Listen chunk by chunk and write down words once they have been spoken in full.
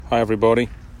Hi everybody,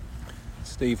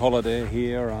 Steve Holliday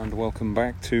here and welcome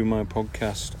back to my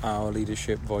podcast, Our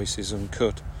Leadership Voices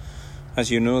Uncut.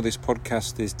 As you know, this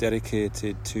podcast is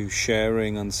dedicated to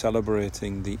sharing and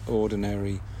celebrating the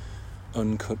ordinary,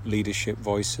 uncut leadership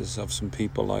voices of some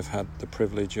people I've had the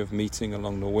privilege of meeting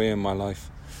along the way in my life,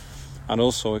 and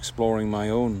also exploring my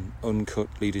own uncut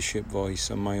leadership voice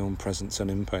and my own presence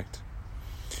and impact.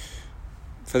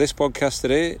 For this podcast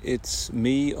today, it's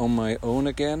me on my own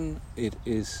again.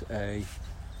 It's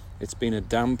been a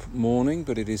damp morning,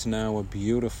 but it is now a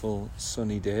beautiful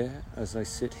sunny day. As I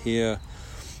sit here,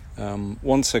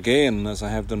 once again, as I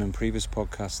have done in previous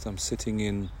podcasts, I'm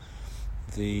sitting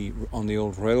on the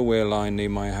old railway line near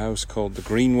my house called the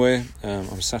Greenway.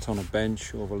 I'm sat on a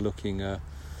bench overlooking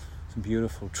some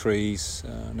beautiful trees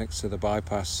next to the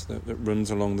bypass that runs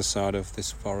along the side of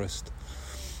this forest.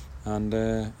 And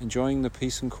enjoying the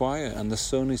peace and quiet, and the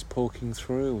sun is poking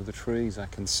through the trees. I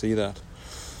can see that.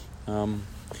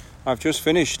 I've just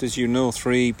finished, as you know,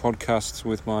 3 podcasts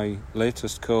with my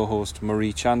latest co-host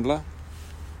Marie Chandler,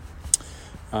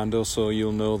 and also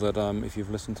you'll know that if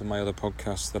you've listened to my other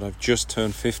podcasts, that I've just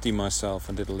turned 50 myself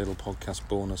and did a little podcast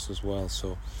bonus as well.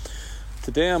 So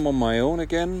today I'm on my own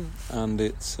again, and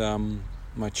it's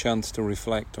my chance to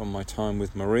reflect on my time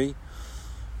with Marie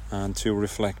and to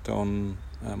reflect on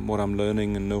what I'm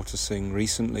learning and noticing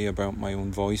recently about my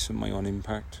own voice and my own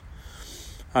impact,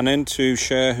 and then to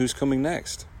share who's coming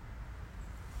next.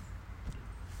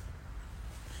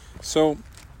 So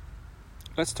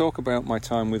let's talk about my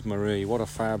time with Marie. What a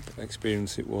fab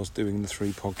experience it was doing the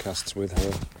 3 podcasts with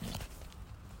her.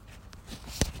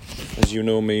 As you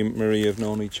know, me and Marie have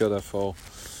known each other for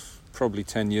probably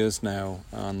 10 years now,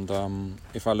 and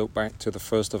if I look back to the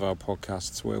first of our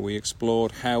podcasts where we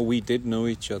explored how we did know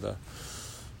each other,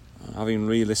 having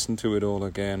re-listened to it all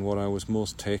again, what I was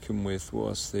most taken with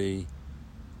was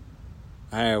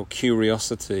how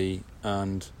curiosity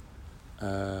and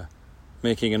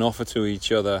making an offer to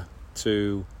each other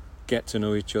to get to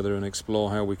know each other and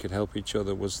explore how we could help each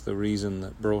other was the reason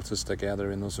that brought us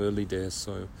together in those early days.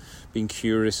 So being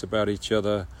curious about each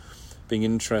other, being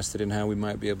interested in how we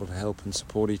might be able to help and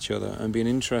support each other, and being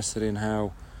interested in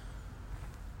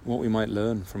what we might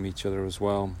learn from each other as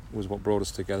well was what brought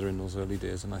us together in those early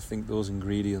days. And I think those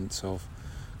ingredients of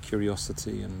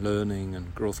curiosity and learning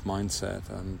and growth mindset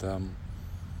and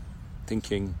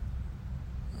thinking,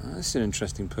 this is an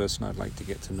interesting person I'd like to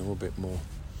get to know a bit more.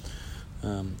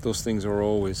 Those things are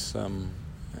always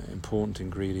important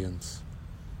ingredients.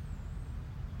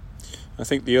 I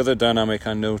think the other dynamic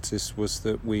I noticed was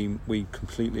that we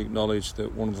completely acknowledged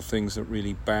that one of the things that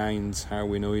really binds how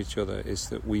we know each other is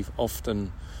that we've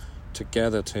often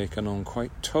together taken on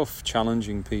quite tough,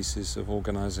 challenging pieces of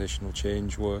organisational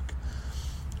change work,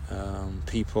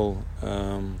 people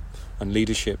and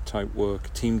leadership type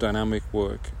work, team dynamic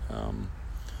work,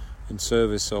 in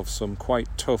service of some quite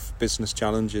tough business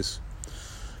challenges.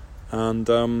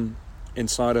 And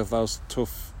inside of those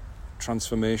tough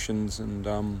transformations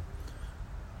and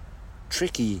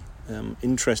tricky,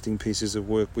 interesting pieces of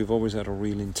work, we've always had a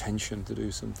real intention to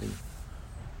do something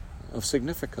of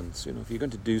significance. You know, if you're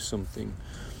going to do something,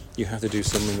 you have to do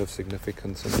something of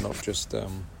significance and not just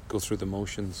go through the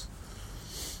motions.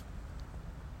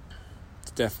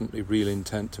 It's definitely real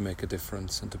intent to make a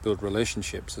difference and to build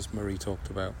relationships, as Marie talked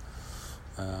about,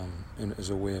 as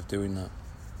a way of doing that.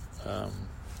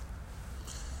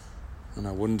 And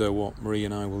I wonder what Marie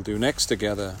and I will do next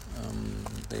together.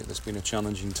 There's been a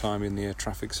challenging time in the air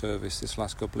traffic service this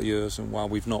last couple of years, and while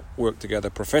we've not worked together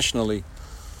professionally,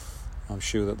 I'm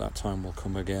sure that time will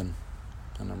come again,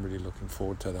 and I'm really looking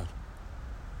forward to that.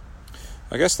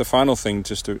 I guess the final thing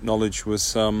just to acknowledge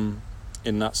was, in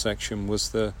that section, was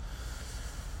the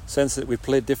sense that we've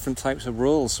played different types of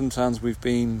roles. Sometimes we've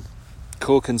been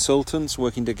co-consultants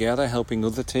working together, helping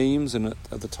other teams, and at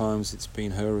other times it's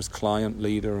been her as client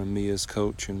leader and me as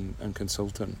coach and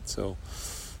consultant. So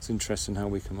it's interesting how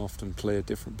we can often play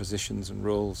different positions and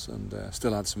roles and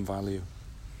still add some value.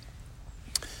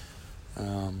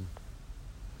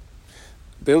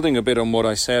 Building a bit on what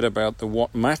I said about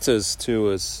what matters to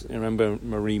us, remember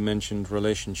Marie mentioned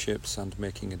relationships and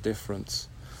making a difference.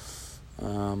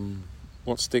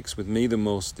 What sticks with me the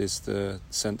most is the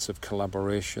sense of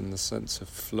collaboration, the sense of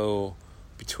flow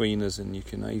between us, and you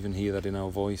can even hear that in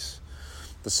our voice.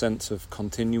 The sense of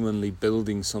continually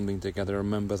building something together.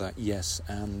 Remember that yes,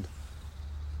 and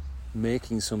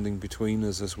making something between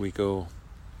us as we go,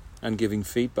 and giving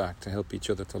feedback to help each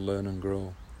other to learn and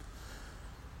grow.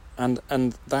 And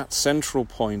that central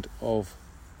point of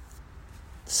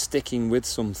sticking with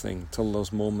something till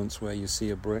those moments where you see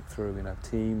a breakthrough in a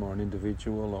team or an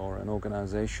individual or an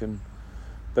organisation,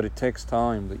 that it takes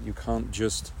time, that you can't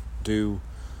just do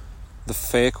the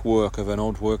fake work of an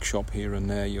odd workshop here and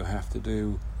there. You have to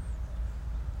do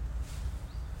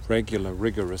regular,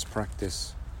 rigorous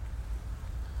practice.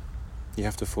 You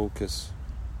have to focus.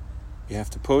 You have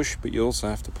to push, but you also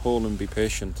have to pull and be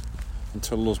patient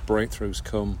until those breakthroughs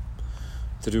come,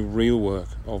 to do real work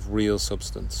of real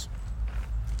substance.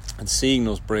 And seeing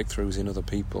those breakthroughs in other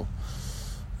people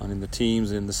and in the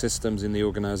teams, in the systems, in the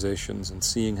organizations, and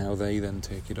seeing how they then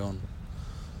take it on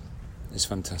is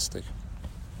fantastic.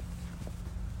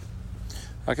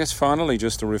 I guess finally,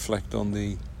 just to reflect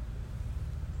on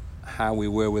how we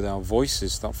were with our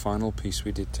voices, that final piece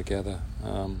we did together.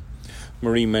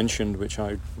 Marie mentioned, which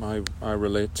I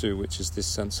relate to, which is this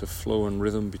sense of flow and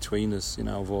rhythm between us in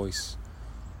our voice.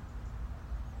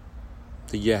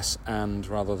 The yes and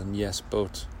rather than yes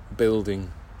but,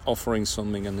 building, offering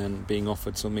something and then being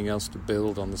offered something else to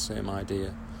build on the same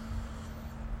idea.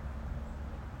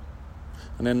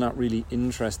 And then that really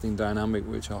interesting dynamic,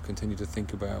 which I'll continue to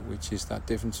think about, which is that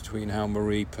difference between how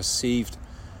Marie perceived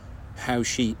how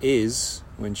she is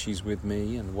when she's with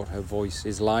me and what her voice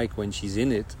is like when she's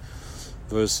in it,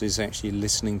 versus actually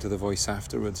listening to the voice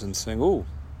afterwards and saying, oh,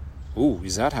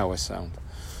 is that how I sound?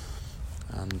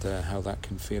 And how that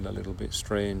can feel a little bit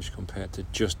strange compared to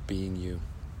just being you.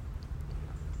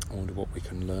 I wonder what we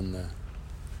can learn there.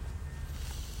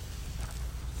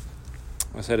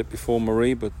 I said it before,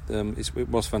 Marie, but it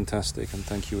was fantastic, and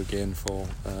thank you again for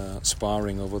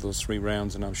sparring over those 3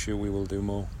 rounds, and I'm sure we will do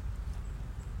more.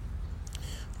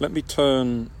 Let me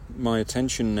turn my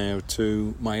attention now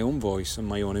to my own voice and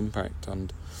my own impact.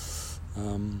 And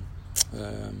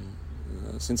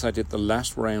since I did the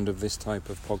last round of this type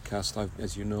of podcast,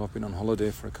 as you know, I've been on holiday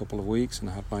for a couple of weeks and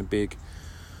I had my big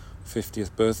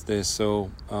 50th birthday,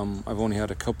 so I've only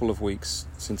had a couple of weeks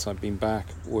since I've been back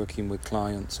working with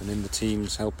clients and in the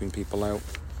teams helping people out.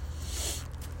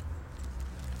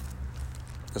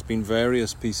 There's been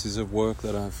various pieces of work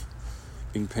that I've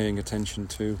been paying attention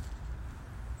to,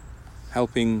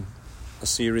 helping a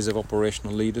series of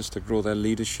operational leaders to grow their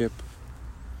leadership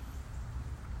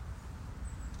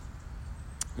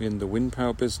in the wind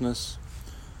power business,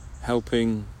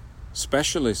 helping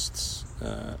specialists,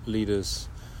 leaders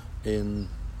in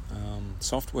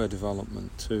software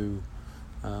development to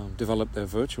develop their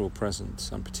virtual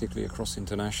presence, and particularly across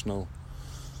international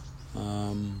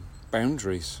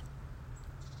boundaries.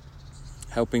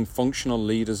 Helping functional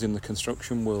leaders in the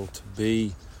construction world to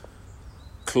be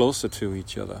closer to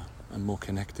each other and more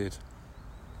connected,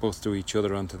 both to each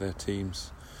other and to their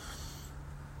teams.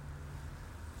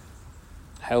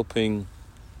 Helping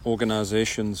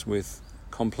organizations with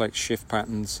complex shift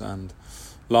patterns and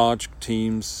large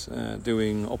teams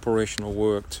doing operational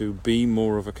work to be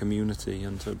more of a community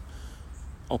and to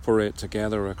operate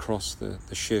together across the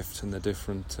shift and the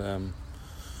different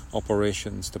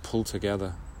operations to pull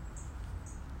together.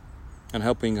 And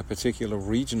helping a particular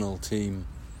regional team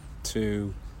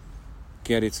to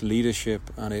get its leadership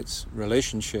and its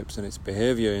relationships and its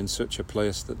behavior in such a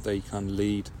place that they can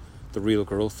lead the real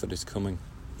growth that is coming.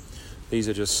 These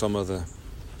are just some of the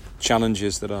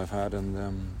challenges that I've had and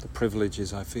the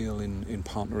privileges I feel in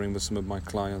partnering with some of my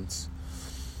clients.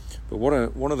 But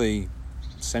one of the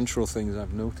central things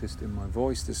I've noticed in my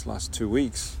voice this last 2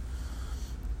 weeks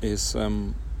is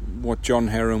what John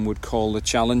Heron would call the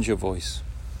challenger voice,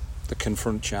 the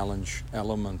confront challenge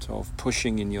element of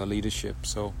pushing in your leadership.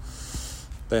 So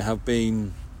there have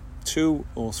been 2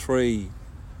 or 3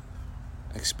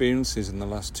 experiences in the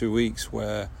last 2 weeks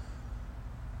where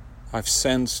I've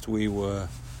sensed we were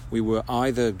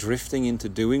either drifting into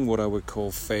doing what I would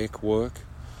call fake work,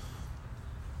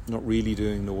 not really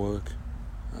doing the work,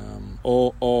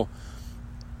 or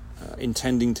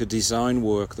intending to design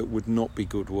work that would not be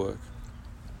good work.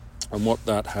 And what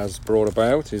that has brought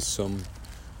about is some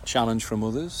challenge from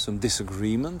others, some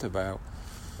disagreement about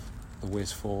the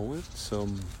ways forward,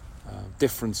 some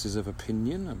differences of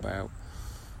opinion about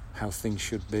how things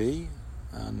should be,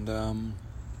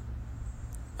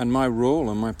 and my role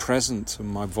and my presence and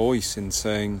my voice in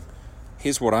saying,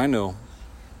 here's what I know.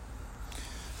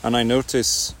 And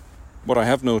what I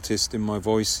have noticed in my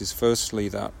voice is firstly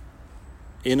that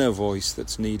inner voice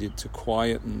that's needed to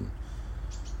quieten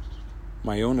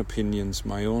my own opinions,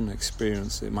 my own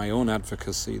experience, my own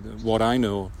advocacy, what I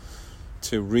know,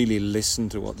 to really listen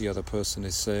to what the other person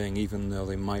is saying, even though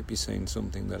they might be saying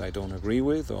something that I don't agree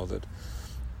with, or that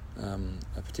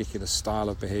a particular style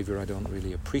of behavior I don't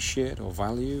really appreciate or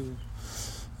value,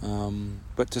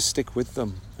 but to stick with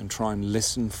them and try and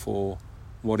listen for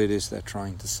what it is they're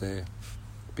trying to say,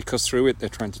 because through it they're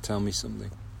trying to tell me something.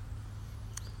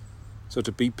 So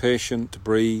to be patient, to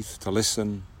breathe, to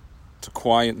listen, to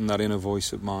quieten that inner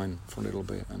voice of mine for a little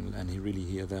bit and really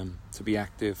hear them, to be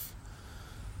active,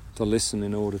 to listen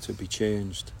in order to be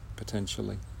changed,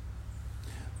 potentially.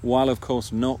 While, of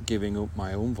course, not giving up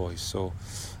my own voice. So,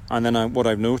 and then what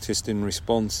I've noticed in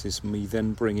response is me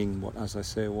then bringing what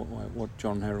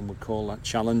John Heron would call that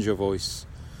challenger voice,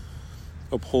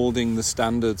 upholding the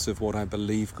standards of what I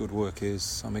believe good work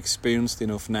is. I'm experienced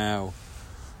enough now,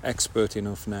 expert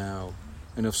enough now,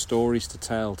 enough stories to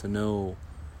tell to know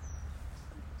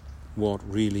what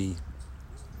really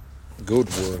good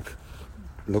work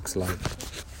looks like.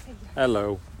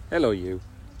 Hello you.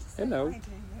 Hello.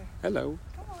 Hello.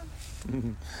 Come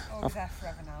on. There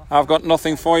forever now. I've got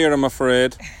nothing for you, I'm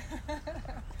afraid.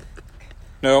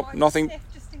 No, nothing.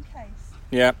 Just in case.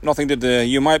 Yeah, nothing to do.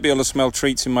 You might be able to smell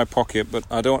treats in my pocket, but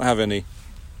I don't have any.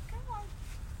 Come on.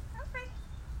 Happy.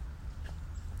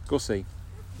 Go see.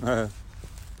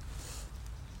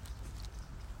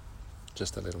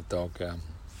 Just a little dog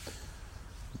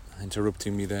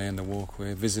interrupting me there in the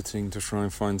walkway, visiting to try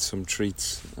and find some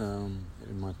treats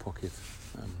in my pocket.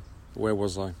 Where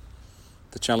was I?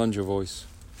 The challenger voice.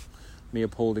 Me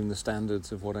upholding the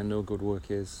standards of what I know good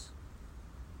work is.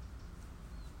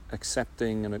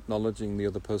 Accepting and acknowledging the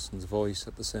other person's voice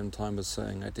at the same time as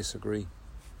saying I disagree.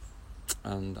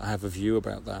 And I have a view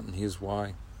about that, and here's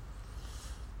why.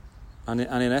 And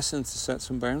in essence, to set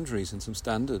some boundaries and some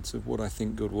standards of what I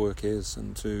think good work is,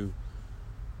 and to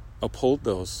uphold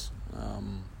those.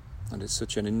 And it's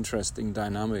such an interesting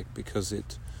dynamic because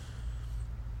it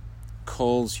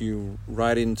calls you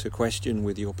right into question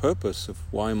with your purpose of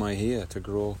why am I here, to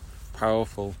grow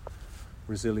powerful,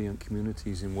 resilient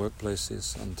communities in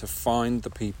workplaces, and to find the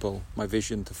people, my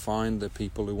vision, to find the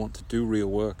people who want to do real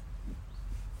work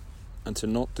and to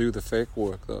not do the fake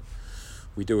work that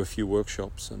we do a few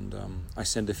workshops and I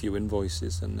send a few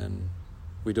invoices and then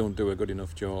we don't do a good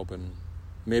enough job, and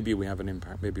maybe we have an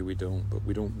impact, maybe we don't, but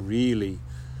we don't really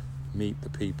meet the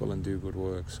people and do good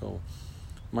work. So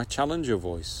my challenger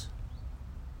voice,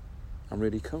 I'm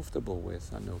really comfortable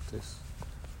with, I notice.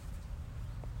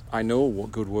 I know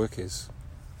what good work is,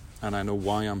 and I know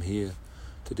why I'm here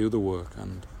to do the work,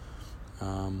 and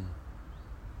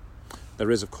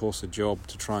there is, of course, a job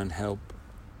to try and help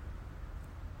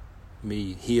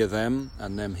me hear them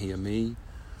and them hear me,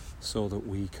 so that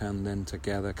we can then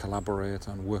together collaborate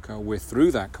and work our way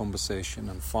through that conversation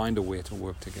and find a way to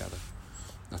work together.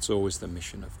 That's always the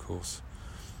mission, of course.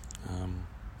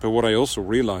 But what I also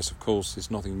realize, of course, is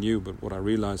nothing new, but what I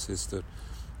realize is that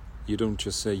you don't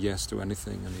just say yes to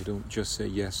anything, and you don't just say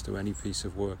yes to any piece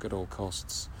of work at all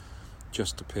costs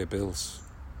just to pay bills.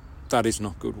 That is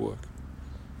not good work.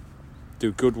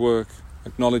 Do good work,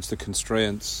 acknowledge the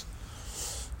constraints,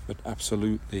 but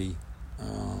absolutely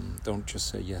don't just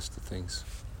say yes to things.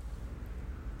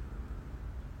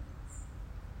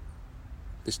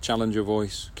 This challenger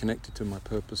voice, connected to my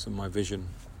purpose and my vision,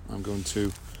 I'm going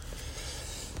to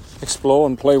explore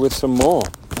and play with some more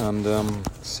and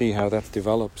see how that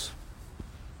develops.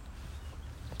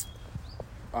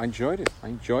 I enjoy it.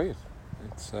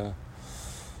 It's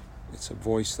a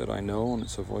voice that I know, and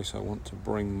it's a voice I want to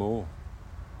bring more.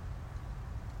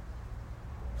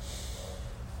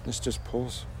 Let's just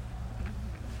pause.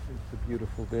 It's a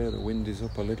beautiful day. The wind is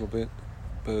up a little bit.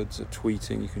 Birds are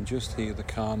tweeting. You can just hear the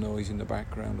car noise in the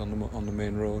background on the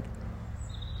main road.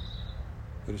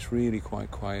 But it's really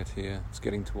quite quiet here. It's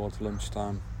getting towards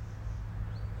lunchtime.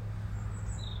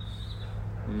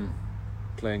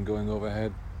 Plane going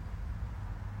overhead.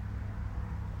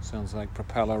 Sounds like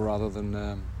propeller rather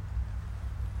than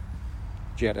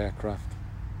jet aircraft.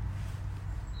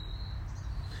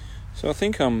 So I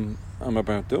think I'm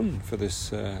about done for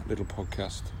this little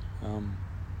podcast.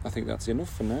 I think that's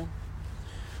enough for now.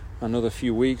 Another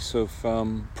few weeks of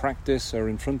practice are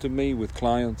in front of me with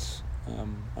clients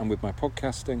and with my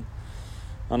podcasting.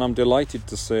 And I'm delighted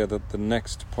to say that the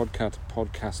next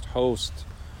podcast host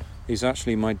is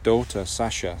actually my daughter,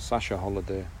 Sasha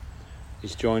Holiday,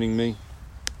 is joining me.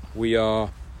 We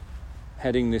are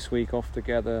heading this week off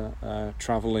together,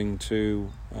 travelling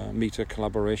to meet a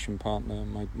collaboration partner.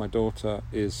 My daughter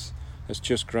has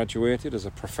just graduated as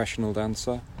a professional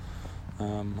dancer.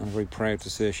 I'm very proud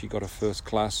to say she got a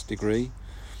first-class degree,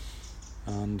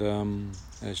 and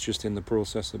is just in the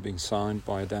process of being signed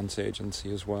by a dance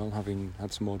agency as well, having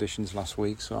had some auditions last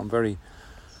week. So I'm very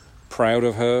proud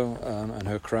of her and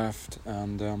her craft,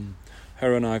 and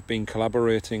her and I have been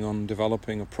collaborating on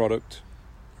developing a product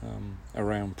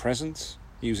around presence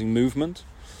using movement.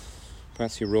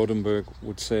 Patsy Rodenberg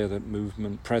would say that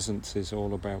presence is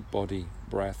all about body,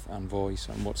 breath and voice,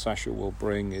 and what Sasha will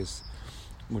bring is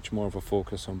much more of a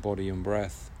focus on body and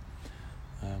breath.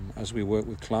 as we work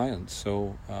with clients.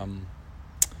 So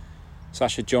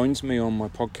Sasha joins me on my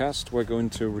podcast. We're going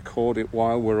to record it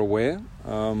while we're away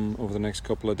over the next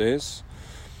couple of days,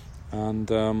 and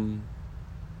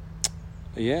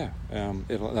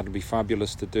that'll be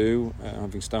fabulous to do,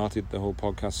 having started the whole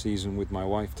podcast season with my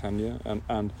wife Tanya,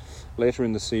 and later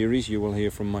in the series you will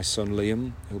hear from my son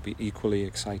Liam. It'll be equally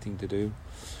exciting to do.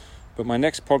 But my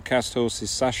next podcast host is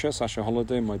Sasha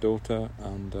Holiday, my daughter,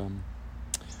 and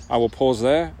I will pause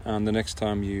there, and the next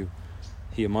time you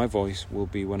hear my voice will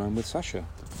be when I'm with Sasha.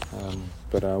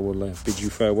 But I will bid you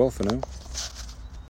farewell for now.